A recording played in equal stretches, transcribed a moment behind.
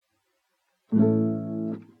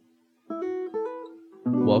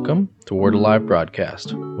Welcome to Word Alive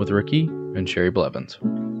Broadcast with Ricky and Sherry Blevins.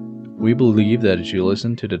 We believe that as you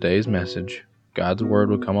listen to today's message, God's Word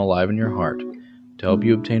will come alive in your heart to help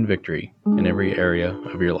you obtain victory in every area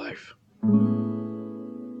of your life.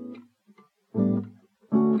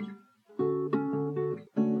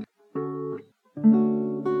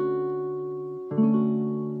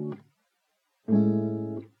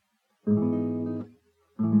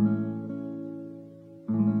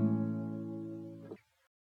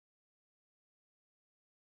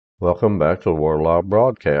 Welcome back to the Word Alive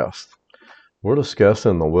Broadcast. We're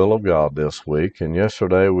discussing the will of God this week, and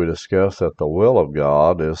yesterday we discussed that the will of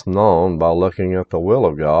God is known by looking at the will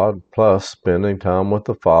of God, plus spending time with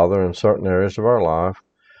the Father in certain areas of our life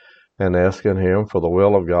and asking Him for the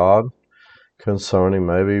will of God concerning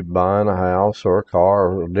maybe buying a house or a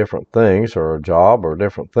car or different things, or a job or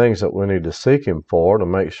different things that we need to seek Him for to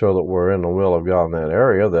make sure that we're in the will of God in that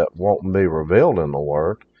area that won't be revealed in the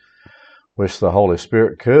Word, which the Holy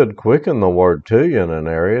Spirit could quicken the Word to you in an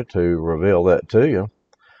area to reveal that to you.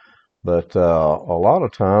 But a lot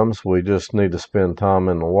of times we just need to spend time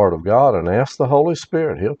in the Word of God and ask the Holy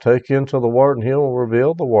Spirit. He'll take you into the Word and He'll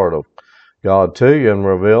reveal the Word of God to you and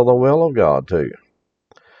reveal the will of God to you.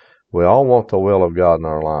 We all want the will of God in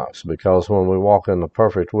our lives, because when we walk in the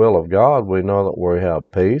perfect will of God, we know that we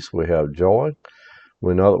have peace, we have joy,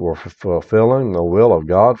 we know that we're fulfilling the will of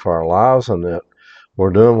God for our lives and that we're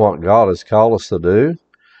doing what God has called us to do.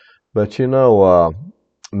 But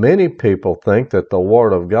many people think that the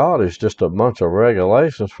Word of God is just a bunch of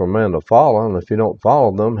regulations for man to follow, and if you don't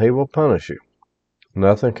follow them, He will punish you.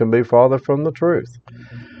 Nothing can be farther from the truth.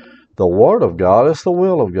 The Word of God is the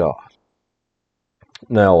will of God.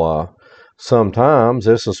 Now, sometimes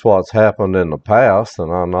this is what's happened in the past,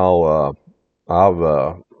 and I know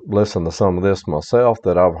I've listened to some of this myself,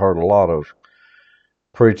 that I've heard a lot of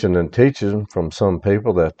preaching and teaching from some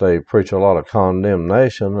people that they preach a lot of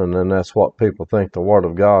condemnation, and then that's what people think the Word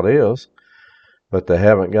of God is, but they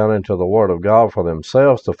haven't got into the Word of God for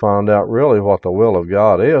themselves to find out really what the will of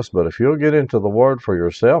God is. But if you'll get into the Word for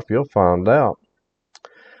yourself, you'll find out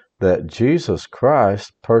that Jesus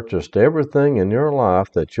Christ purchased everything in your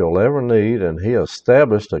life that you'll ever need, and He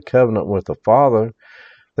established a covenant with the Father,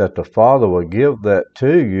 that the Father would give that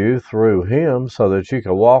to you through Him so that you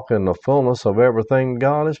can walk in the fullness of everything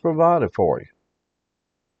God has provided for you.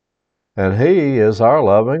 And He is our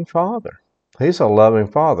loving Father. He's a loving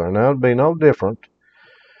Father. Now, it would be no different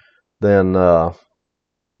than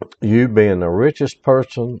you being the richest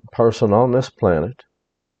person on this planet,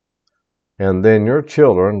 and then your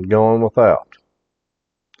children going without,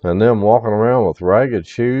 and them walking around with ragged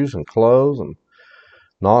shoes and clothes and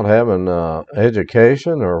not having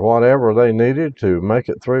education or whatever they needed to make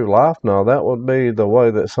it through life. Now, that would be the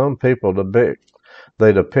way that some people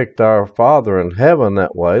depict our Father in heaven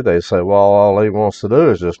that way. They say, well, all He wants to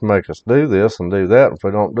do is just make us do this and do that. If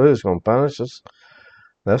we don't do it, He's going to punish us.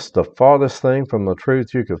 That's the farthest thing from the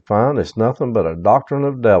truth you could find. It's nothing but a doctrine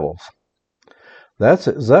of devils. That's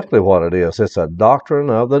exactly what it is. It's a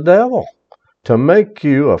doctrine of the devil, to make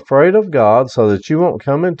you afraid of God so that you won't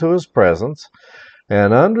come into His presence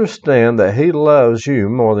and understand that He loves you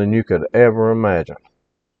more than you could ever imagine.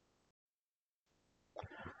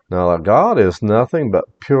 Now, God is nothing but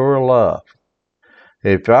pure love.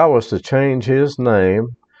 If I was to change His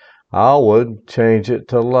name, I would change it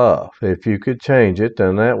to love. If you could change it,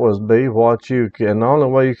 then that would be what you can. The only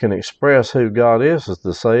way you can express who God is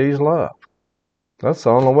to say He's love. That's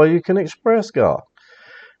the only way you can express God.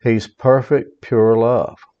 He's perfect, pure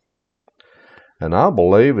love. And I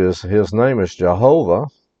believe His name is Jehovah.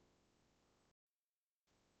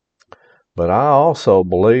 But I also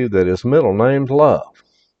believe that His middle name's love.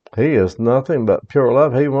 He is nothing but pure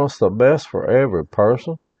love. He wants the best for every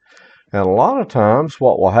person. And a lot of times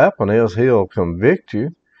what will happen is He'll convict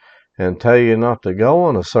you and tell you not to go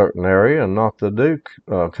in a certain area and not to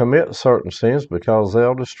commit certain sins, because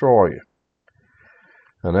they'll destroy you.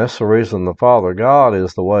 And that's the reason the Father God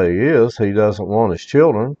is the way He is. He doesn't want His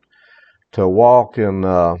children to walk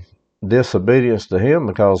in disobedience to Him,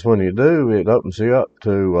 because when you do, it opens you up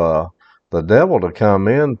to the devil to come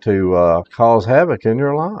in to cause havoc in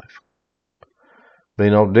your life. Be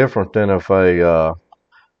no different than if a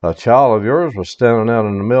child of yours was standing out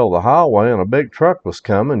in the middle of the highway and a big truck was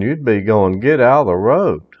coming. You'd be going, get out of the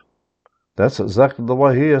road. That's exactly the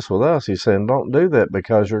way He is with us. He's saying, don't do that,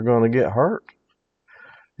 because you're going to get hurt,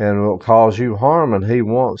 and it will cause you harm, and He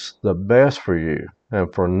wants the best for you,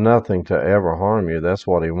 and for nothing to ever harm you. That's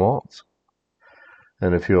what He wants.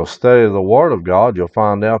 And if you'll study the Word of God, you'll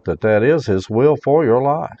find out that that is His will for your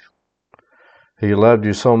life. He loved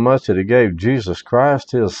you so much that he gave Jesus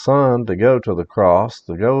Christ, his son, to go to the cross,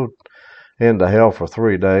 to go into hell for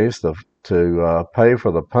 3 days, to pay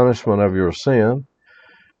for the punishment of your sin.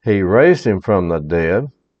 He raised him from the dead.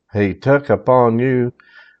 He took upon you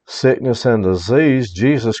sickness and disease.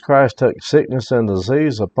 Jesus Christ took sickness and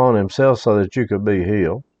disease upon himself so that you could be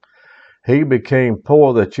healed. He became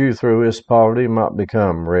poor that you through his poverty might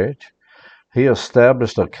become rich. He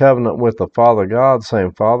established a covenant with the Father God,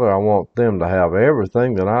 saying, Father, I want them to have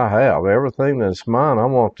everything that I have, everything that's mine. I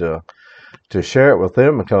want to share it with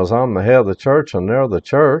them because I'm the head of the church and they're the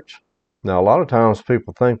church. Now, a lot of times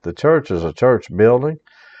people think the church is a church building.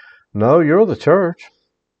 No, you're the church.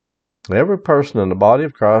 Every person in the body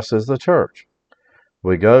of Christ is the church.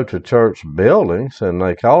 We go to church buildings, and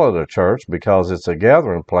they call it a church because it's a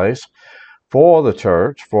gathering place for the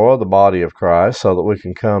church, for the body of Christ, so that we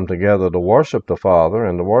can come together to worship the Father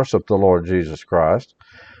and to worship the Lord Jesus Christ,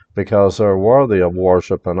 because they're worthy of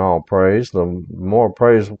worship and all praise. The more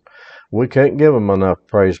praise, we can't give them enough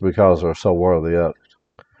praise because they're so worthy of it.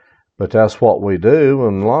 But that's what we do,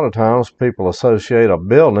 and a lot of times people associate a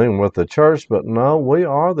building with the church, but no, we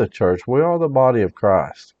are the church. We are the body of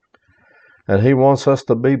Christ. And he wants us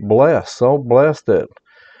to be blessed, so blessed that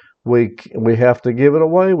we have to give it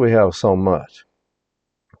away. We have so much.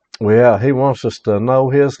 He wants us to know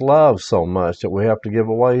his love so much that we have to give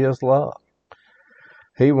away his love.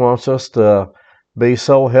 He wants us to be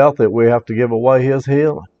so healthy that we have to give away his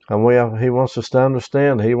healing. And he wants us to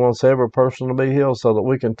understand he wants every person to be healed so that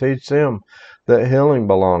we can teach them that healing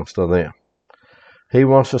belongs to them. He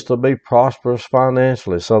wants us to be prosperous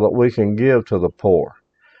financially so that we can give to the poor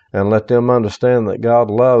and let them understand that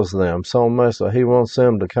God loves them so much that he wants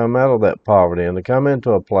them to come out of that poverty and to come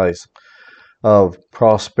into a place of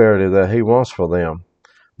prosperity that he wants for them,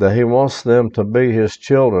 that he wants them to be his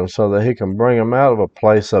children so that he can bring them out of a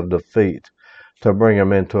place of defeat to bring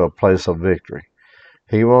them into a place of victory.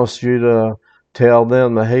 He wants you to tell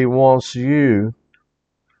them that he wants you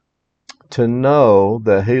to know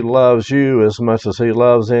that he loves you as much as he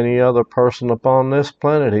loves any other person upon this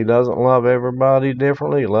planet. He doesn't love everybody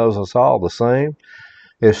differently. He loves us all the same.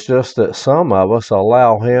 It's just that some of us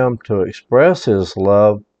allow him to express his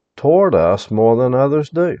love toward us more than others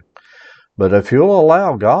do. But if you'll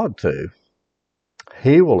allow God to,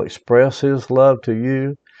 he will express his love to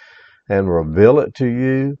you and reveal it to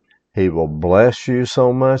you. He will bless you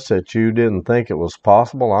so much that you didn't think it was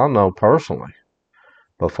possible. I know personally.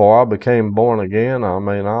 Before I became born again, I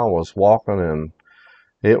was walking and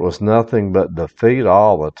it was nothing but defeat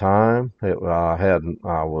all the time.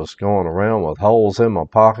 I was going around with holes in my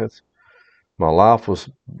pockets. My life was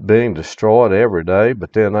being destroyed every day.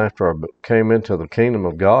 But then after I came into the kingdom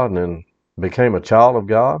of God and then became a child of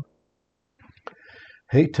God,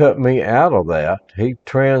 he took me out of that. He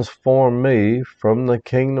transformed me from the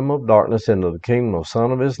kingdom of darkness into the kingdom of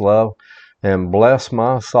Son of his love and blessed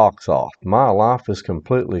my socks off. My life is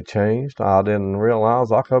completely changed. I didn't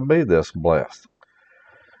realize I could be this blessed.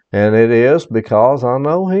 And it is because I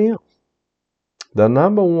know him. The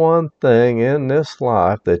number one thing in this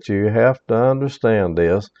life that you have to understand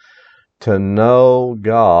is to know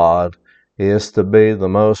God is to be the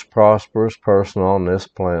most prosperous person on this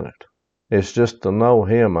planet. It's just to know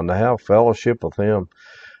him and to have fellowship with him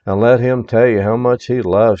and let him tell you how much he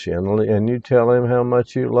loves you and you tell him how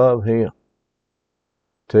much you love him.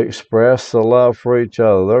 To express the love for each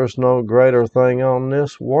other. There's no greater thing on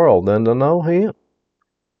this world than to know him.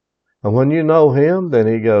 And when you know him, then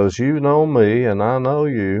he goes, you know me and I know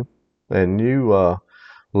you, and you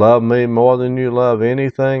love me more than you love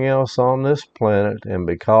anything else on this planet, and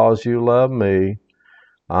because you love me,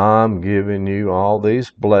 I'm giving you all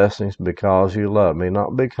these blessings because you love me,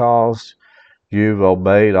 not because you've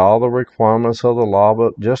obeyed all the requirements of the law,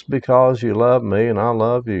 but just because you love me and I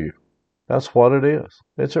love you. That's what it is.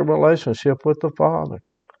 It's a relationship with the Father.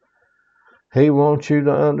 He wants you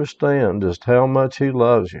to understand just how much he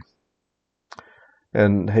loves you.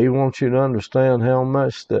 And he wants you to understand how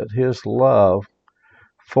much that his love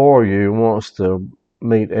for you wants to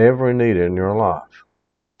meet every need in your life.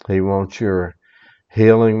 He wants your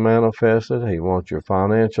healing manifested. He wants your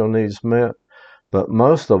financial needs met. But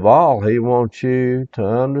most of all, he wants you to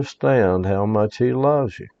understand how much he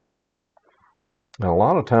loves you. Now, a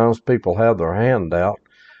lot of times people have their hand out.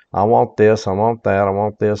 I want this, I want that, I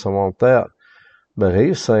want this, I want that. But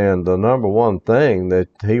he's saying the number one thing that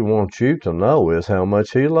he wants you to know is how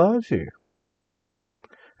much he loves you.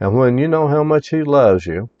 And when you know how much he loves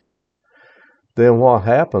you, then what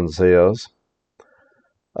happens is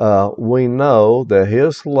we know that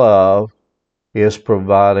his love is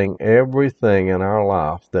providing everything in our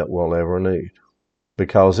life that we'll ever need.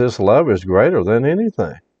 because His love is greater than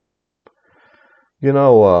anything. You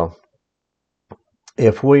know,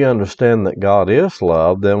 if we understand that God is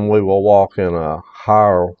love, then we will walk in a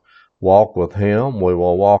higher walk with Him. We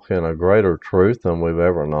will walk in a greater truth than we've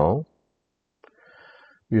ever known.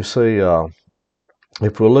 You see,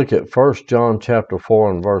 if we look at 1 John chapter 4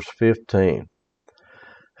 and verse 15,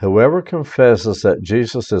 whoever confesses that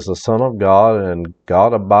Jesus is the Son of God and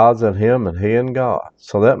God abides in him and he in God.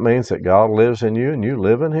 So that means that God lives in you and you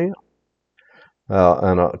live in Him.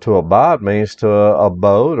 To abide means to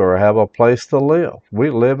abode or have a place to live. We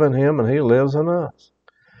live in Him and He lives in us.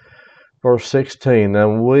 Verse 16,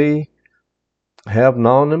 and we have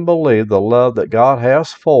known and believed the love that God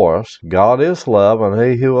has for us. God is love, and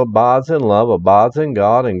he who abides in love abides in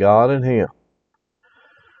God and God in him.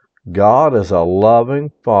 God is a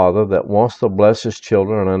loving Father that wants to bless His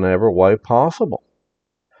children in every way possible.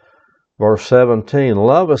 Verse 17,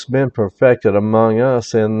 love has been perfected among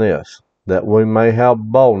us in this, that we may have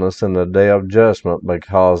boldness in the day of judgment,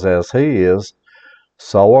 because as He is,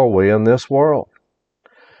 so are we in this world.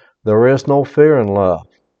 There is no fear in love.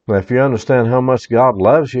 Now, if you understand how much God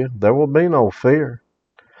loves you, there will be no fear.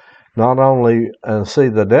 Not only, and see,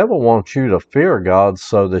 the devil wants you to fear God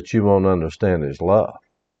so that you won't understand His love.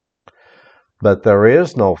 But there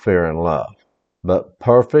is no fear in love. But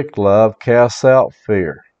perfect love casts out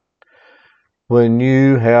fear. When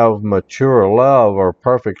you have mature love or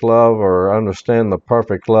perfect love or understand the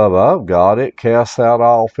perfect love of God, it casts out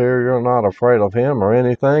all fear. You're not afraid of Him or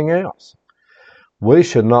anything else. We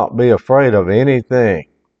should not be afraid of anything,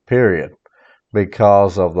 period,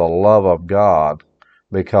 because of the love of God,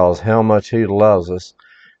 because how much He loves us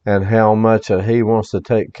and how much that He wants to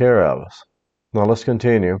take care of us. Now let's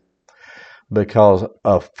continue. Because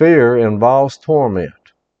of fear involves torment.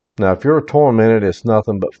 Now, if you're tormented, it's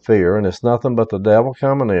nothing but fear, and it's nothing but the devil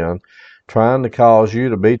coming in, trying to cause you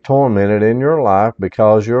to be tormented in your life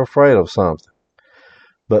because you're afraid of something.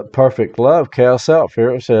 But perfect love casts out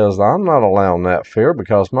fear. It says, I'm not allowing that fear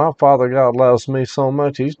because my Father God loves me so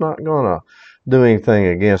much, He's not going to do anything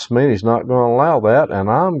against me. He's not going to allow that, and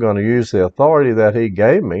I'm going to use the authority that He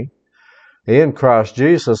gave me in Christ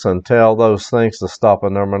Jesus and tell those things to stop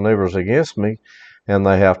in their maneuvers against me, and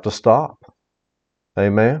they have to stop.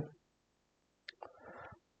 Amen.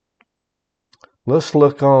 Let's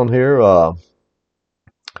look on here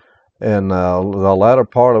in the latter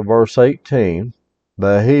part of verse 18.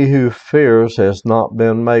 But he who fears has not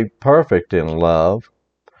been made perfect in love.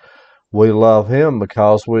 We love Him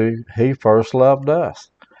because He first loved us.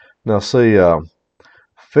 Now see,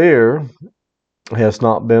 fear has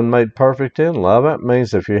not been made perfect in love. That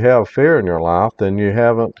means if you have fear in your life, then you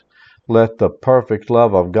haven't let the perfect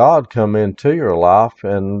love of God come into your life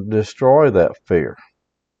and destroy that fear.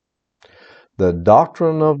 The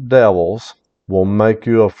doctrine of devils will make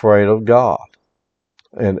you afraid of God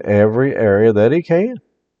in every area that He can.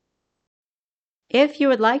 If you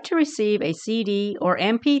would like to receive a CD or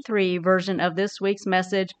MP3 version of this week's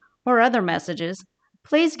message or other messages,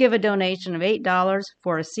 please give a donation of $8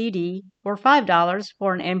 for a CD or $5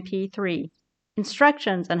 for an MP3.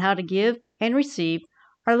 Instructions on how to give and receive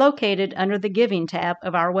are located under the Giving tab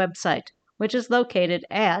of our website, which is located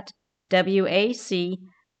at wacba.org.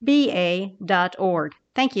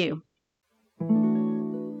 Thank you.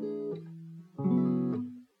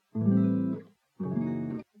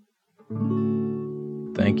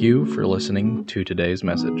 Thank you for listening to today's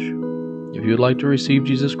message. If you would like to receive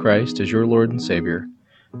Jesus Christ as your Lord and Savior,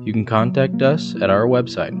 you can contact us at our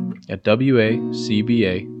website at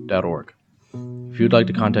wacba.org. If you would like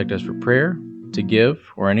to contact us for prayer, to give,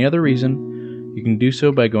 or any other reason, you can do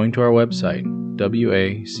so by going to our website,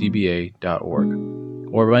 wacba.org,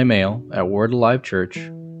 or by mail at Word Alive Church,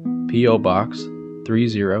 P.O. Box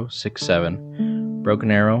 3067,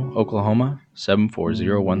 Broken Arrow, Oklahoma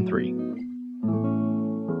 74013.